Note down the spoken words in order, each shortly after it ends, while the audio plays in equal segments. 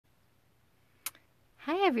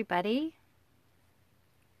Hi everybody.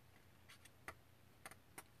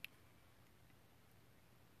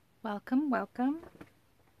 Welcome, welcome.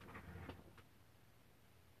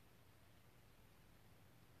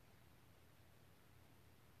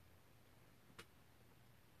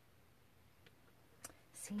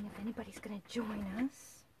 Seeing if anybody's going to join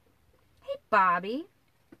us. Hey Bobby.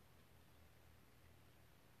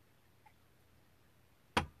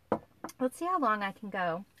 Let's see how long I can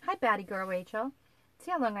go. Hi Batty Girl Rachel. Let's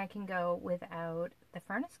see how long I can go without the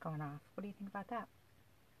furnace going off. What do you think about that?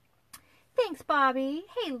 Thanks Bobby.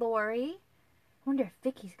 Hey Lori. I wonder if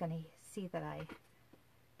Vicky's going to see that I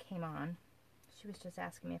came on. She was just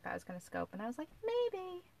asking me if I was going to scope and I was like,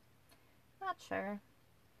 maybe. Not sure.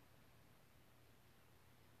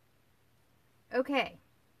 Okay.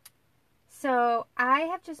 So I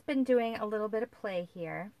have just been doing a little bit of play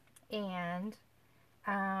here and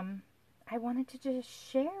I wanted to just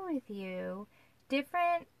share with you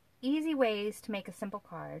different easy ways to make a simple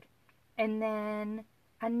card, and then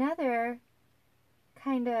another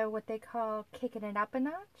kind of what they call kicking it up a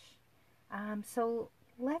notch. So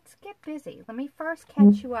let's get busy. Let me first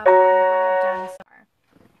catch you up on what I've done so far.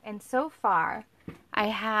 And so far I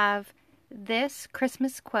have this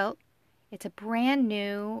Christmas quilt. It's a brand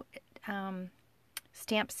new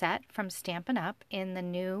stamp set from Stampin' Up in the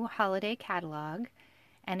new holiday catalog.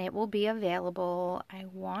 And it will be available, I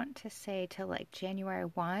want to say, till like January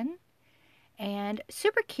 1. And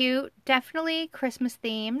super cute, definitely Christmas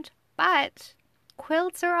themed, but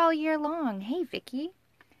quilts are all year long. Hey, Vicky.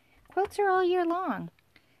 Quilts are all year long.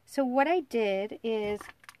 So what I did is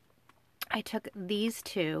I took these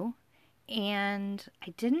two, and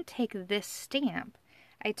I didn't take this stamp.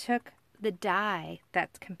 I took the die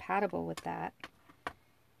that's compatible with that.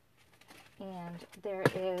 And there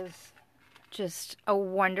is just a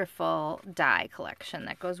wonderful die collection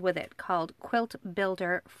that goes with it called Quilt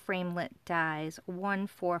Builder Framelit Dies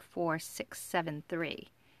 144673.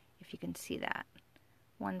 If you can see that.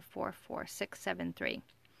 144673.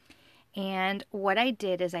 And what I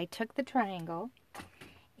did is I took the triangle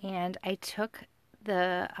and I took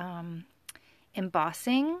the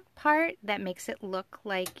embossing part that makes it look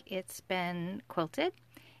like it's been quilted,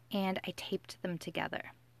 and I taped them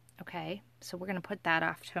together. Okay, so we're going to put that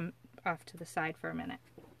off to the side for a minute.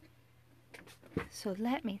 So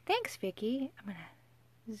thanks Vicki. I'm going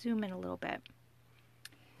to zoom in a little bit.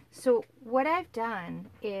 So what I've done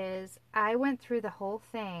is I went through the whole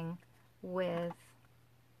thing with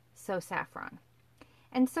So Saffron.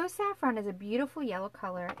 And So Saffron is a beautiful yellow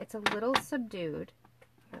color. It's a little subdued.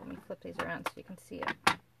 Here, let me flip these around so you can see it.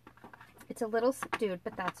 It's a little subdued,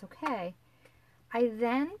 but that's okay. I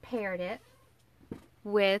then paired it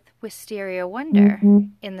with Wisteria Wonder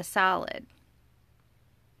in the solid.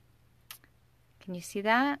 Can you see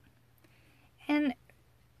that? And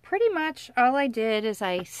pretty much all I did is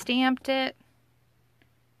I stamped it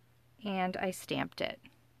and I stamped it.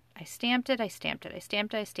 I stamped it, I stamped it, I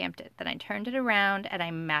stamped it, I stamped it. Then I turned it around and I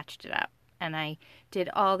matched it up and I did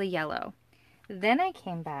all the yellow. Then I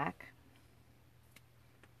came back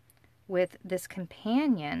with this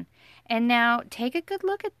companion, and now take a good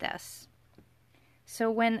look at this. So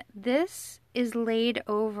when this is laid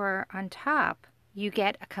over on top, you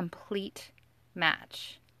get a complete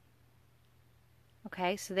match.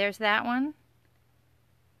 Okay, so there's that one,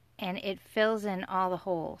 and it fills in all the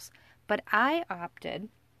holes. But I opted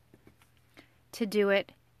to do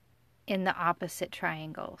it in the opposite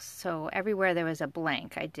triangles. So everywhere there was a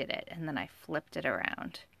blank, I did it, and then I flipped it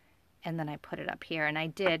around, and then I put it up here, and I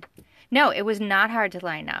did. No, it was not hard to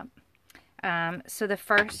line up. So the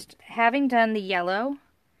first, having done the yellow,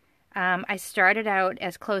 I started out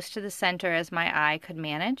as close to the center as my eye could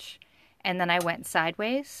manage, and then I went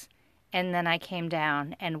sideways, and then I came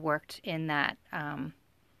down and worked in that,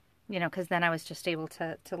 because then I was just able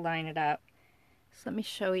to line it up. So let me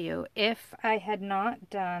show you. If I had not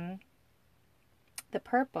done the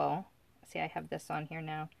purple, see, I have this on here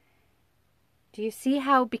now. Do you see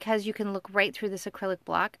how, because you can look right through this acrylic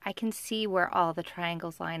block, I can see where all the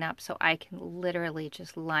triangles line up, so I can literally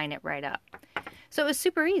just line it right up. So it was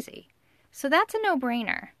super easy. So that's a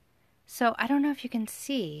no-brainer. So I don't know if you can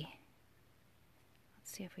see.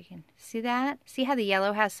 Let's see if we can see that. See how the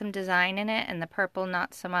yellow has some design in it and the purple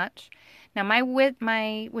not so much? Now my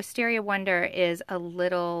Wisteria Wonder is a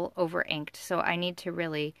little over-inked, so I need to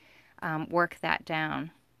really work that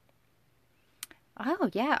down.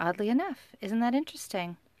 Oh, yeah, oddly enough. Isn't that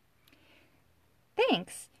interesting?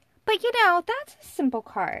 Thanks. But, that's a simple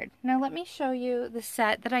card. Now, let me show you the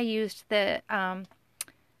set that I used. The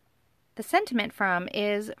sentiment from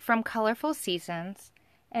is from Colorful Seasons,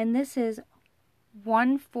 and this is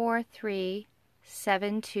 143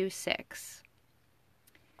 726.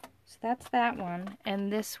 So that's that one.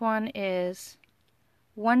 And this one is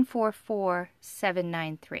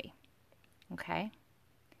 144793. Okay.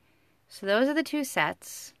 So those are the two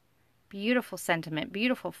sets. Beautiful sentiment,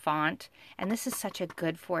 beautiful font, and this is such a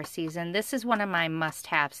good for season. This is one of my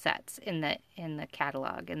must-have sets in the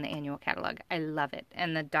catalog, in the annual catalog. I love it,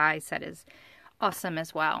 and the die set is awesome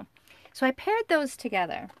as well. So I paired those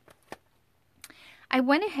together. I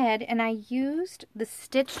went ahead and I used the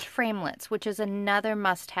stitched framelits, which is another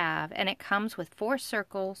must-have, and it comes with 4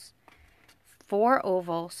 circles, 4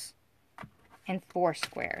 ovals, and 4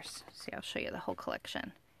 squares. See, I'll show you the whole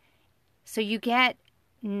collection. So you get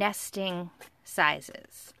nesting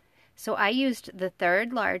sizes. So I used the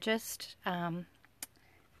 3rd largest of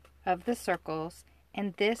the circles,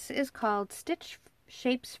 and this is called Stitch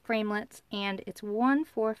Shapes Framelits, and it's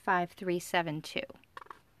 145372.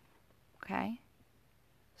 Okay,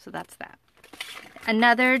 so that's that.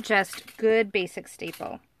 Another just good basic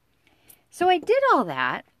staple. So I did all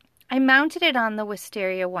that. I mounted it on the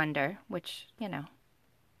Wisteria Wonder, which, you know,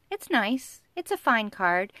 it's nice. It's a fine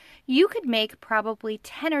card. You could make probably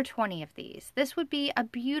 10 or 20 of these. This would be a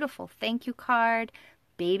beautiful thank you card,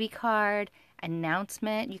 baby card,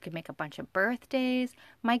 announcement. You could make a bunch of birthdays.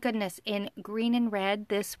 My goodness, in green and red,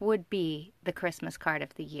 this would be the Christmas card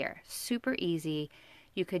of the year. Super easy.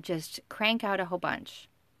 You could just crank out a whole bunch.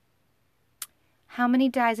 How many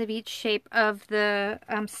dies of each shape of the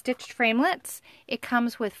stitched framelits? It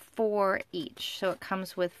comes with 4 each. So it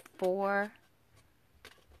comes with 4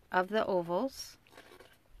 of the ovals,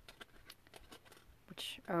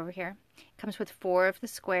 which are over here. It comes with 4 of the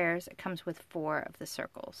squares. It comes with 4 of the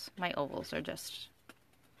circles. My ovals are just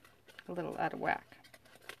a little out of whack.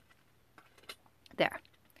 There.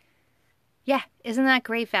 Yeah, isn't that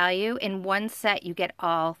great value? In one set, you get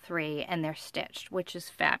all 3 and they're stitched, which is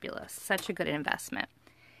fabulous. Such a good investment.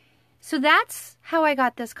 So that's how I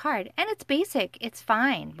got this card. And it's basic. It's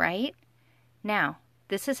fine, right? Now,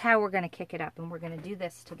 this is how we're going to kick it up, and we're going to do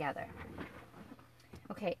this together.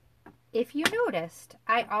 Okay, if you noticed,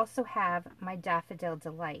 I also have my Daffodil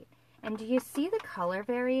Delight. And do you see the color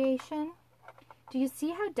variation? Do you see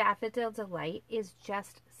how Daffodil Delight is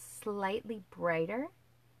just slightly brighter?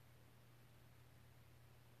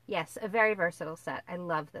 Yes, a very versatile set. I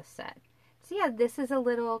love this set. So yeah, this is a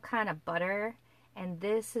little kind of butter, and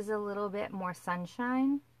this is a little bit more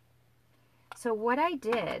sunshine. So what I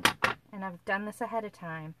did, and I've done this ahead of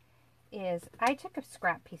time, is I took a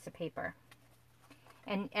scrap piece of paper.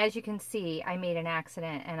 And as you can see, I made an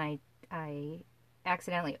accident, and I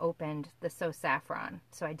accidentally opened the So Saffron.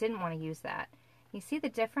 So I didn't want to use that. You see the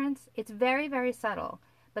difference? It's very, very subtle.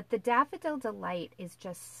 But the Daffodil Delight is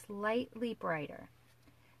just slightly brighter.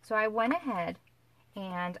 So I went ahead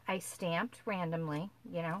and I stamped randomly,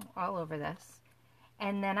 you know, all over this.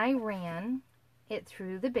 And then I ran it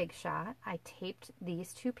through the Big Shot. I taped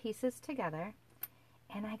these 2 pieces together,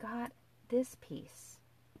 and I got this piece.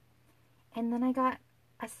 And then I got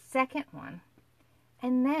a second one.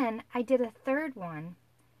 And then I did a third one.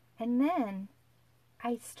 And then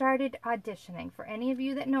I started auditioning. For any of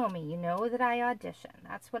you that know me, you know that I audition.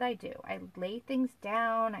 That's what I do. I lay things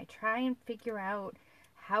down. I try and figure out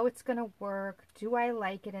how it's going to work. Do I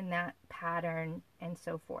like it in that pattern? And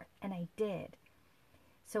so forth. And I did.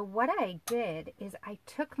 So what I did is I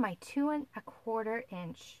took my 2 1/4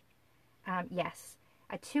 inch, a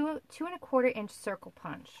 2 1/4 inch circle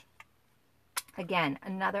punch. Again,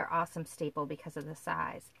 another awesome staple because of the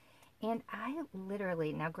size. And I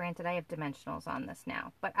literally, now granted I have dimensionals on this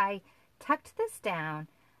now, but I tucked this down,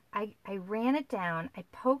 I ran it down, I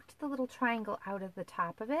poked the little triangle out of the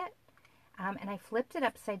top of it, and I flipped it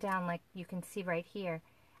upside down like you can see right here.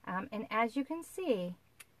 And as you can see,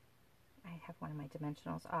 I have one of my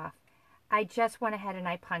dimensionals off. I just went ahead and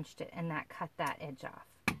I punched it, and that cut that edge off.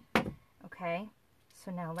 Okay,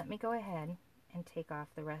 so now let me go ahead and take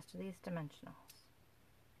off the rest of these dimensionals,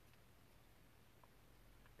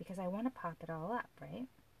 because I want to pop it all up, right?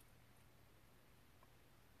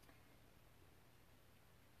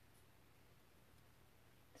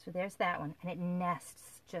 So there's that one, and it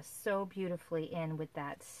nests just so beautifully in with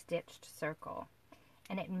that stitched circle.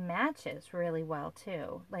 And it matches really well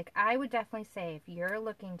too. Like, I would definitely say if you're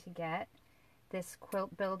looking to get this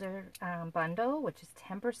Quilt Builder bundle, which is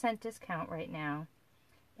 10% discount right now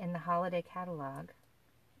in the holiday catalog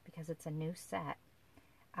because it's a new set,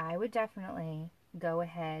 I would definitely go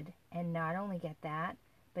ahead and not only get that,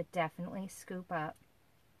 but definitely scoop up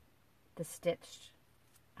the stitched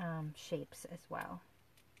shapes as well.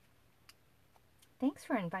 Thanks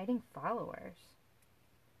for inviting followers.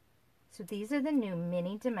 So these are the new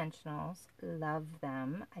mini dimensionals. Love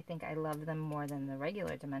them. I think I love them more than the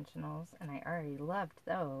regular dimensionals, and I already loved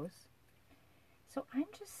those. So I'm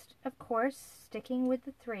just, of course, sticking with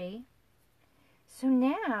the 3. So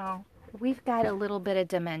now we've got a little bit of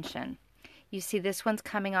dimension. You see this one's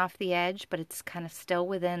coming off the edge, but it's kind of still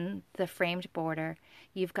within the framed border.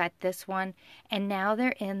 You've got this one, and now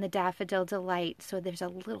they're in the Daffodil Delight, so there's a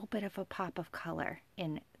little bit of a pop of color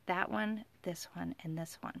in that one, this one, and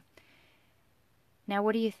this one. Now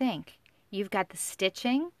what do you think? You've got the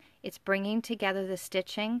stitching. It's bringing together the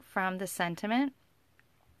stitching from the sentiment.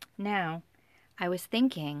 Now, I was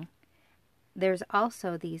thinking there's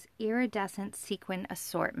also these iridescent sequin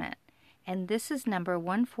assortment. And this is number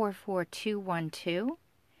 144212,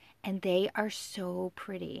 and they are so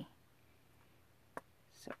pretty.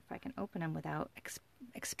 So if I can open them without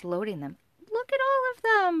exploding them. Look at all of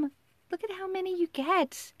them. Look at how many you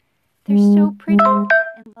get. They're so pretty.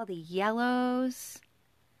 And all the yellows.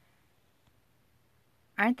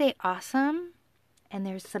 Aren't they awesome? And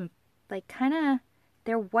there's some, like, kind of,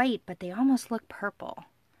 they're white, but they almost look purple.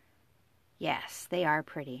 Yes, they are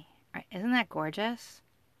pretty. Isn't that gorgeous?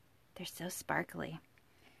 They're so sparkly.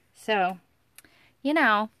 So, you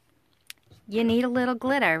know, you need a little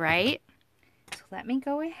glitter, right? So let me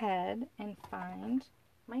go ahead and find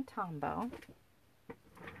my Tombow.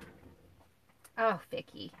 Oh,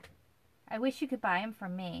 Vicky. I wish you could buy them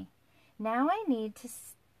from me. Now I need to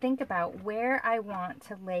think about where I want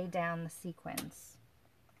to lay down the sequins.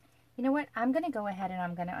 You know what? I'm going to go ahead and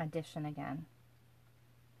I'm going to audition again.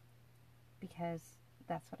 Because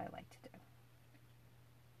that's what I like to do.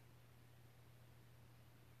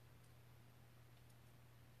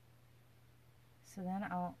 So then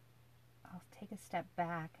I'll take a step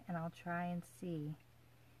back and I'll try and see.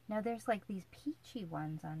 Now there's like these peachy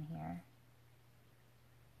ones on here.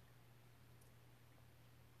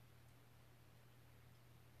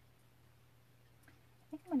 I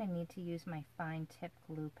think I'm going to need to use my fine tip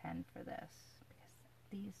glue pen for this because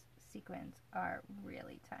these sequins are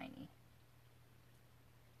really tiny.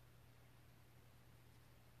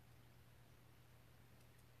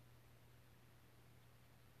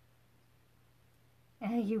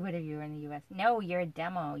 You would if you were in the US. No, you're a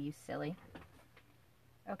demo, you silly.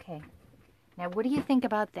 Okay. Now, what do you think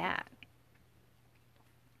about that?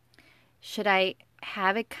 Should I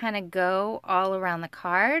have it kind of go all around the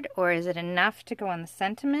card, or is it enough to go on the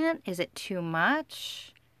sentiment? Is it too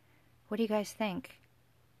much? What do you guys think?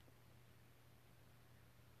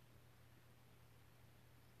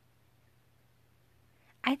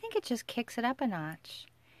 I think it just kicks it up a notch.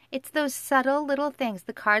 It's those subtle little things.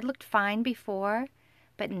 The card looked fine before,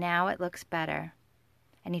 but now it looks better.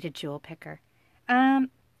 I need a jewel picker. I've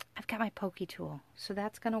got my pokey tool, so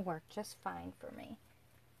that's going to work just fine for me.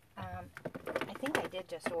 I think I did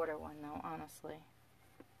just order one, though, honestly.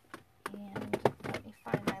 And let me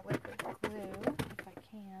find my liquid glue, if I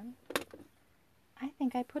can. I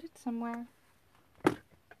think I put it somewhere.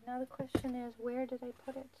 Now the question is, where did I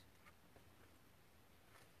put it?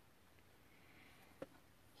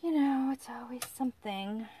 You know, it's always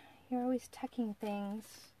something. You're always tucking things.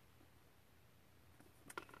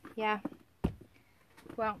 Yeah.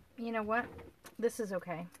 Well, you know what? This is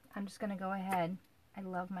okay. I'm just going to go ahead. I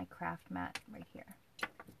love my craft mat right here. So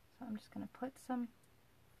I'm just going to put some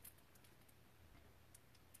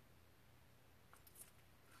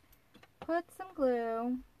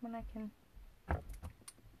glue when I can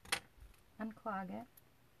unclog it.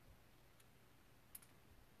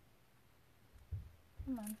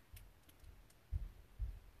 Come on.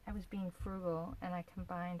 I was being frugal and I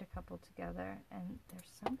combined a couple together and there's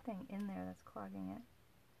something in there that's clogging it.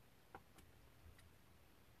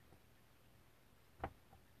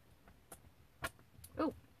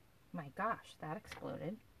 Oh my gosh, that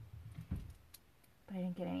exploded. But I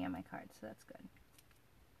didn't get any on my cards, so that's good.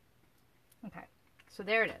 Okay, so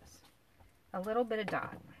there it is. A little bit of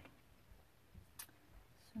dot.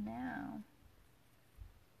 So now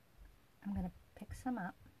I'm going to pick some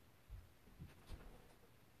up.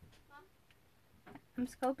 I'm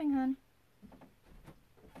scoping, hon.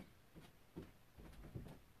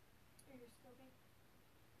 You're scoping?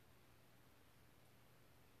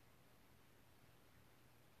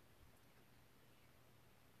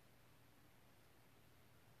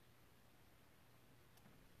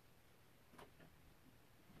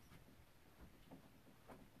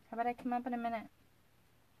 How about I come up in a minute?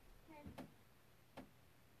 Okay.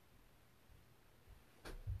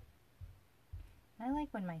 I like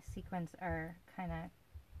when my sequins are kind of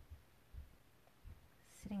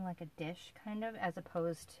sitting like a dish, kind of, as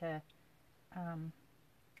opposed to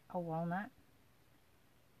a walnut.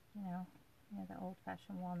 You know, Yeah, the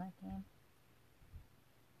old-fashioned walnut game.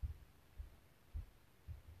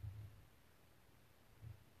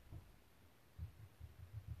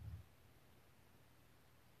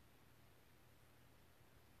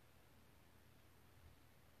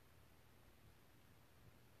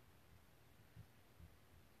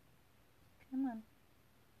 Come on.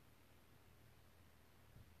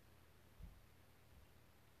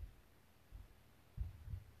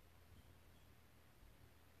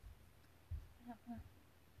 That one.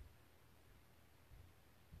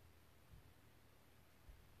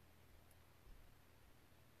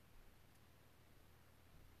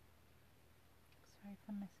 Sorry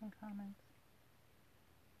for missing comments.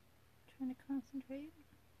 Trying to concentrate.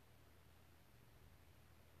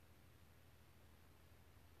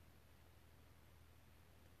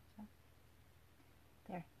 So,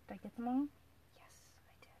 there. Did I get them all? Yes,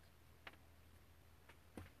 I did.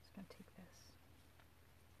 Just going to take this.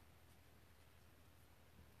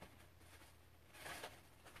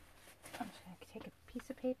 I'm just going to take a piece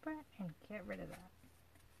of paper and get rid of that.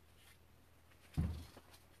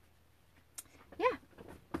 Yeah.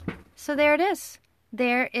 So there it is.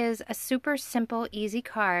 There is a super simple, easy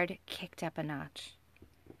card kicked up a notch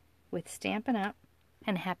with Stampin' Up!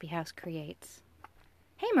 And Happy House Creates.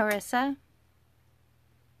 Hey, Marissa.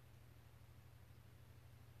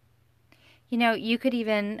 You know, you could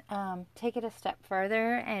even take it a step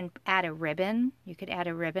further and add a ribbon. You could add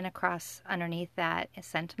a ribbon across underneath that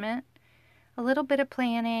sentiment. A little bit of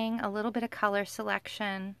planning, a little bit of color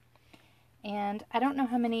selection. And I don't know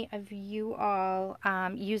how many of you all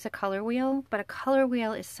use a color wheel, but a color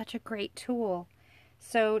wheel is such a great tool.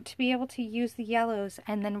 So to be able to use the yellows,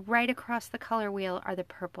 and then right across the color wheel are the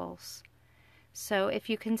purples. So if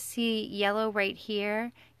you can see yellow right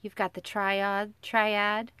here, you've got the triad,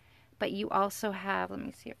 but you also have, let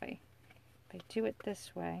me see if I do it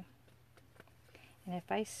this way, and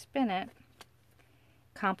if I spin it,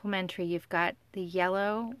 complementary, you've got the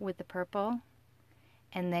yellow with the purple,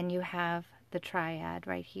 and then you have the triad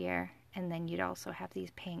right here, and then you'd also have these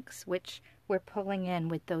pinks, which we're pulling in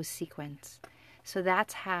with those sequins. So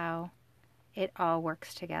that's how it all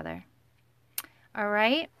works together. All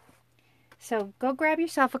right, so go grab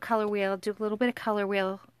yourself a color wheel, do a little bit of color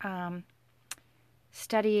wheel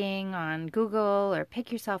studying on Google, or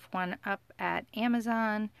pick yourself one up at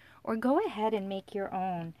Amazon, or go ahead and make your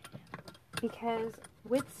own. Because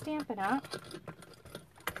with Stampin' Up,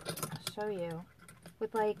 I'll show you,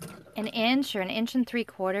 with like an inch or an inch and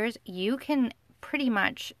 3/4, you can pretty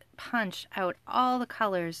much punch out all the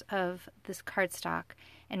colors of this cardstock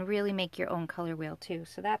and really make your own color wheel too.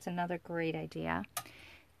 So that's another great idea.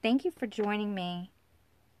 Thank you for joining me.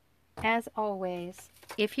 As always,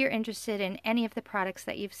 if you're interested in any of the products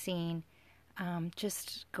that you've seen,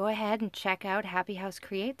 just go ahead and check out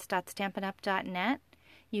happyhousecreates.stampinup.net.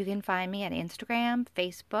 You can find me at Instagram,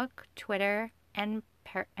 Facebook, Twitter, and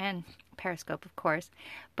Periscope, of course,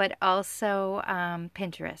 but also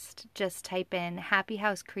Pinterest. Just type in Happy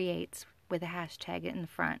House Creates with a hashtag in the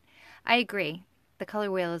front. I agree. The color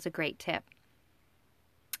wheel is a great tip.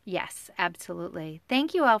 Yes, absolutely.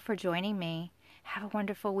 Thank you all for joining me. Have a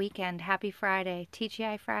wonderful weekend. Happy Friday,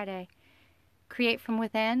 TGI Friday. Create from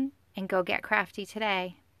within and go get crafty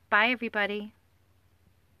today. Bye, everybody.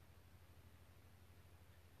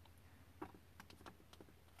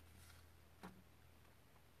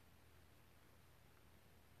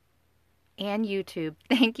 And YouTube.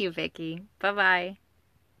 Thank you, Vicki. Bye-bye.